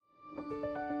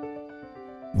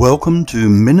Welcome to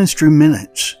Ministry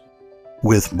Minutes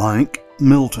with Mike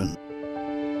Milton.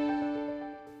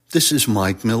 This is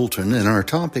Mike Milton, and our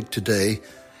topic today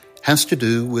has to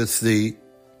do with the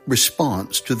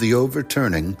response to the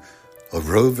overturning of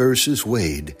Roe v.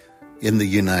 Wade in the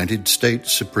United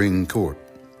States Supreme Court.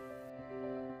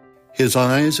 His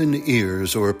eyes and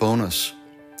ears are upon us,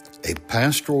 a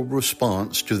pastoral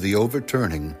response to the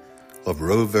overturning of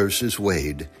Roe v.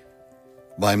 Wade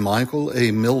by Michael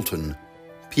A. Milton,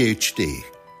 Ph.D.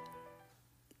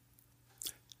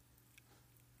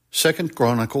 2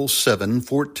 Chronicles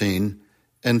 7:14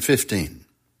 and 15.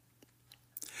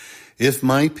 If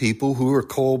my people who are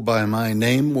called by my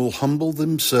name will humble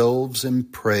themselves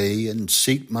and pray and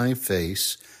seek my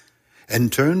face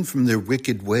and turn from their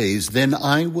wicked ways, then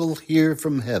I will hear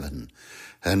from heaven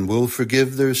and will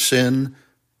forgive their sin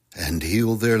and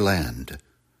heal their land.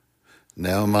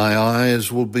 Now my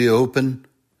eyes will be open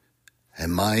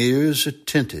and my ears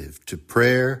attentive to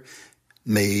prayer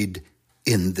made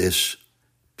in this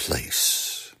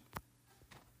place.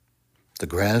 The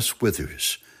grass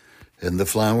withers and the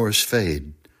flowers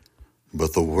fade,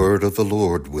 but the word of the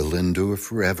Lord will endure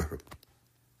forever.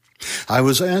 I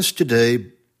was asked today,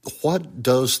 what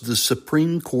does the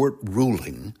Supreme Court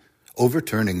ruling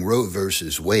overturning Roe v.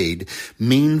 Wade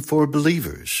mean for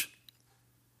believers?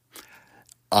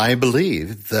 I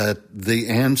believe that the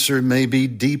answer may be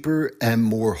deeper and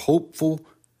more hopeful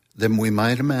than we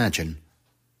might imagine.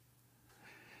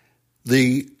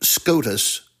 The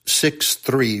SCOTUS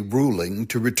 6-3 ruling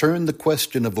to return the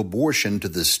question of abortion to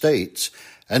the states,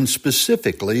 and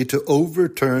specifically to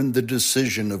overturn the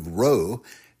decision of Roe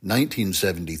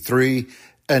 1973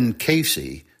 and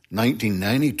Casey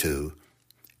 1992,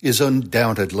 is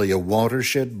undoubtedly a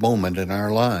watershed moment in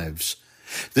our lives.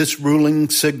 This ruling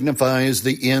signifies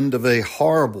the end of a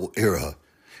horrible era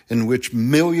in which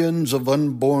millions of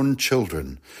unborn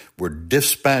children were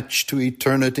dispatched to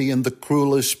eternity in the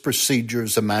cruelest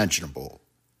procedures imaginable.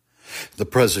 The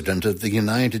President of the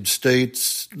United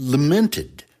States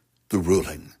lamented the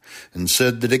ruling and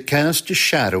said that it cast a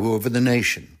shadow over the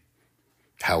nation.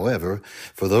 However,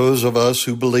 for those of us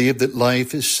who believe that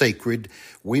life is sacred,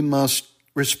 we must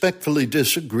respectfully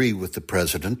disagree with the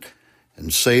President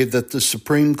and say that the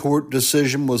Supreme Court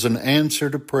decision was an answer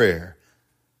to prayer,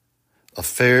 a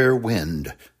fair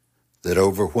wind that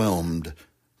overwhelmed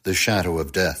the shadow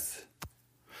of death.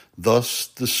 Thus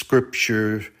the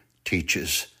Scripture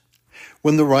teaches,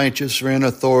 when the righteous are in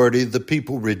authority, the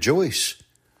people rejoice,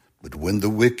 but when the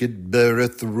wicked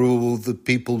beareth the rule, the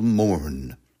people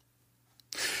mourn.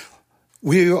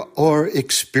 We are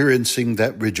experiencing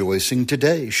that rejoicing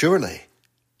today, surely.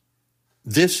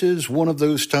 This is one of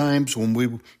those times when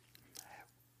we'll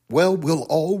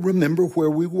all remember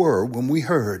where we were when we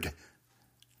heard.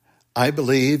 I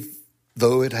believe,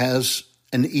 though, it has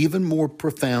an even more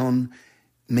profound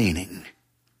meaning.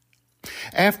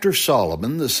 After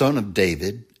Solomon, the son of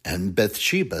David, and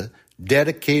Bathsheba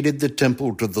dedicated the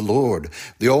temple to the Lord,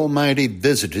 the Almighty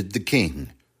visited the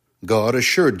king. God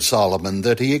assured Solomon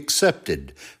that he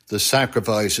accepted the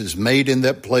sacrifices made in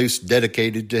that place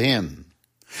dedicated to him.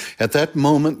 At that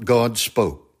moment, God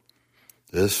spoke,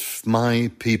 "If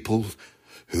my people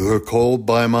who are called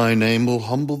by my name will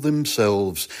humble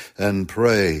themselves and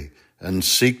pray and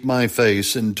seek my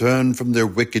face and turn from their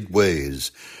wicked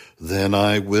ways, then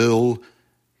I will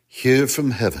hear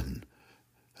from heaven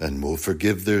and will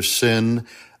forgive their sin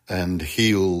and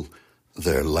heal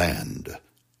their land."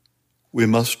 We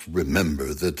must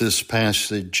remember that this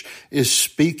passage is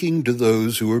speaking to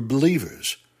those who are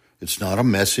believers. It's not a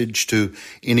message to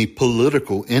any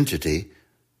political entity,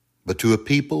 but to a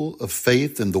people of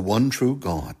faith in the one true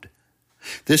God.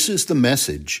 This is the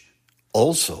message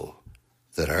also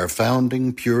that our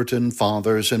founding Puritan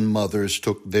fathers and mothers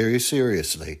took very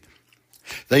seriously.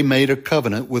 They made a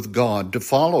covenant with God to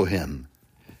follow him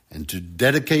and to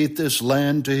dedicate this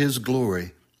land to his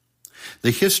glory. The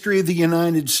history of the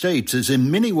United States is in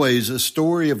many ways a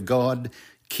story of God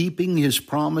keeping his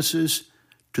promises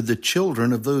to the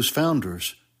children of those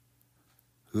founders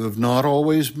who have not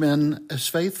always been as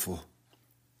faithful.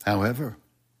 However,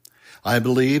 I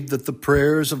believe that the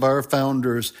prayers of our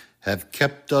founders have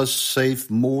kept us safe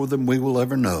more than we will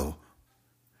ever know.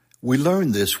 We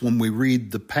learn this when we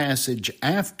read the passage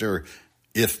after,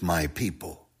 "If my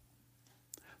people."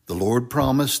 The Lord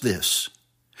promised this,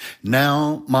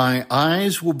 "Now my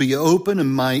eyes will be open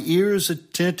and my ears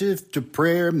attentive to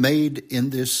prayer made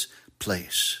in this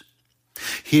place."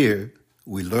 Here,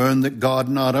 we learn that God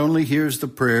not only hears the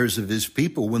prayers of his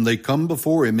people when they come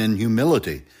before him in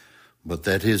humility, but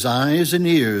that his eyes and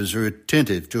ears are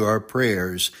attentive to our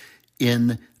prayers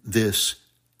in this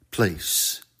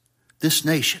place. this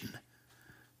nation,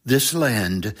 this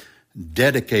land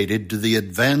dedicated to the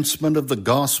advancement of the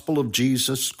gospel of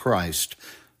Jesus Christ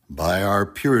by our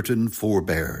Puritan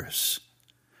forebears.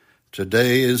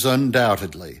 Today is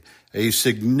undoubtedly a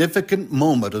significant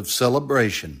moment of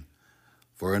celebration,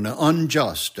 for an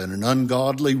unjust and an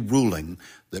ungodly ruling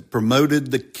that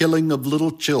promoted the killing of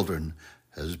little children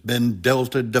has been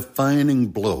dealt a defining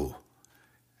blow,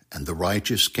 and the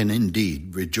righteous can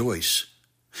indeed rejoice.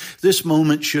 This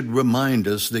moment should remind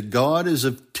us that God is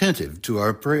attentive to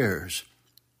our prayers.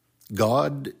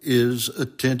 God is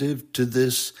attentive to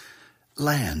this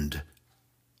land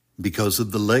because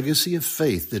of the legacy of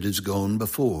faith that has gone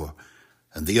before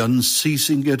and the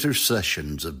unceasing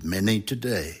intercessions of many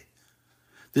today.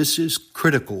 This is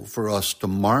critical for us to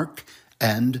mark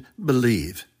and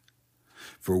believe,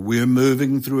 for we're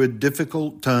moving through a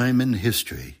difficult time in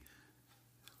history.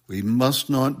 We must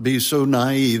not be so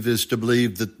naive as to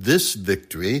believe that this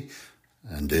victory,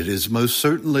 and it is most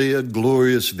certainly a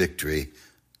glorious victory,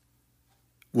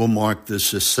 will mark the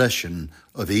cessation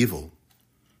of evil.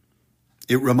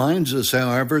 It reminds us,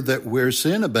 however, that where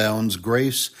sin abounds,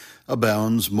 grace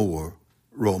abounds more.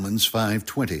 Romans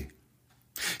 5:20.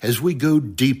 As we go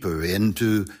deeper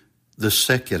into the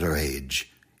secular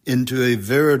age, into a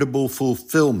veritable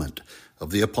fulfillment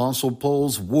of the Apostle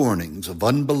Paul's warnings of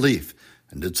unbelief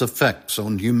and its effects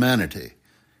on humanity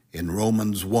in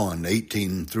Romans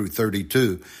 1:18 through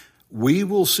 32, we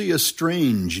will see a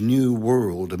strange new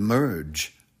world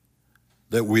emerge.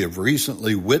 That we have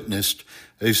recently witnessed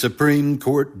a Supreme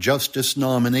Court justice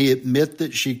nominee admit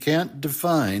that she can't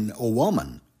define a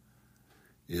woman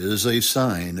is a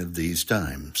sign of these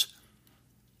times.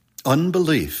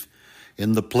 Unbelief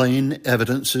in the plain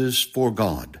evidences for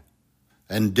God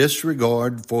and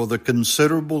disregard for the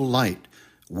considerable light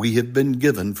we have been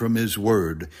given from His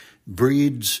Word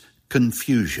breeds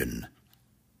confusion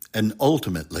and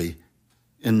ultimately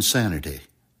insanity.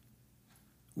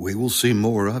 We will see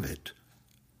more of it.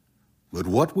 But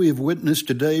what we have witnessed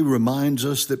today reminds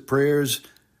us that prayers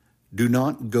do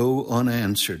not go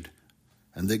unanswered,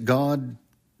 and that God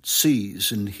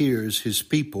sees and hears His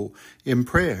people in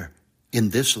prayer in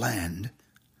this land.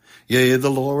 Yea,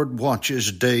 the Lord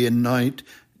watches day and night,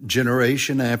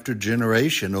 generation after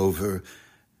generation, over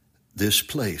this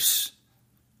place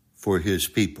for His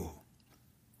people.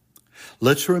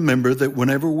 Let's remember that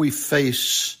whenever we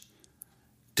face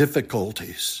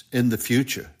difficulties in the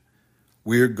future,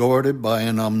 we are guarded by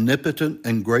an omnipotent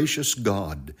and gracious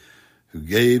God who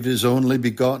gave His only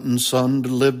begotten Son to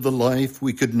live the life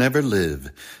we could never live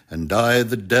and die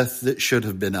the death that should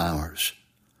have been ours.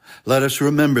 Let us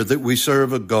remember that we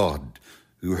serve a God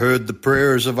who heard the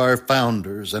prayers of our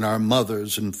founders and our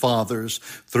mothers and fathers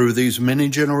through these many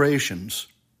generations.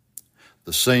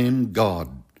 The same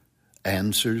God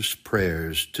answers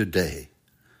prayers today.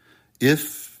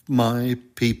 If my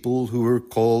people who are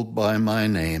called by my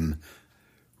name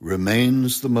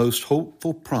remains the most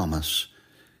hopeful promise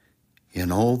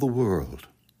in all the world.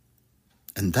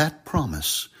 And that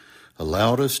promise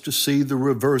allowed us to see the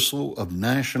reversal of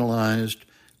nationalized,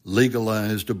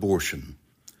 legalized abortion.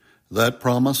 That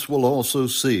promise will also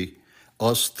see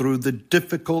us through the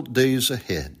difficult days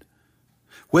ahead.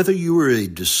 Whether you are a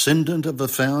descendant of a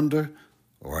founder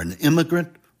or an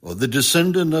immigrant or the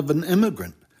descendant of an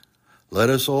immigrant, let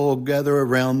us all gather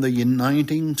around the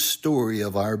uniting story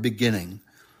of our beginning,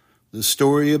 the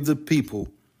story of the people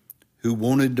who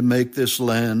wanted to make this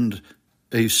land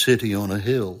a city on a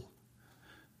hill,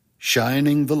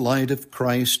 shining the light of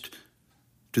Christ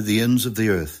to the ends of the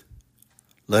earth.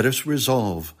 Let us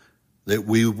resolve that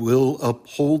we will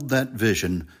uphold that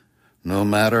vision no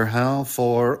matter how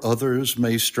far others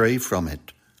may stray from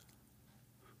it.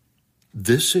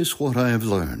 This is what I have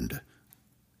learned,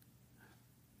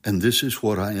 and this is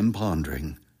what I am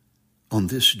pondering on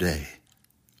this day.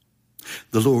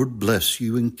 The Lord bless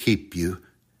you and keep you,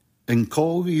 and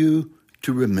call you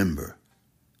to remember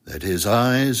that His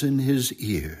eyes and His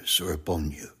ears are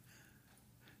upon you,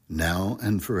 now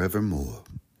and forevermore.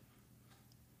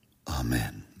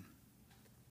 Amen.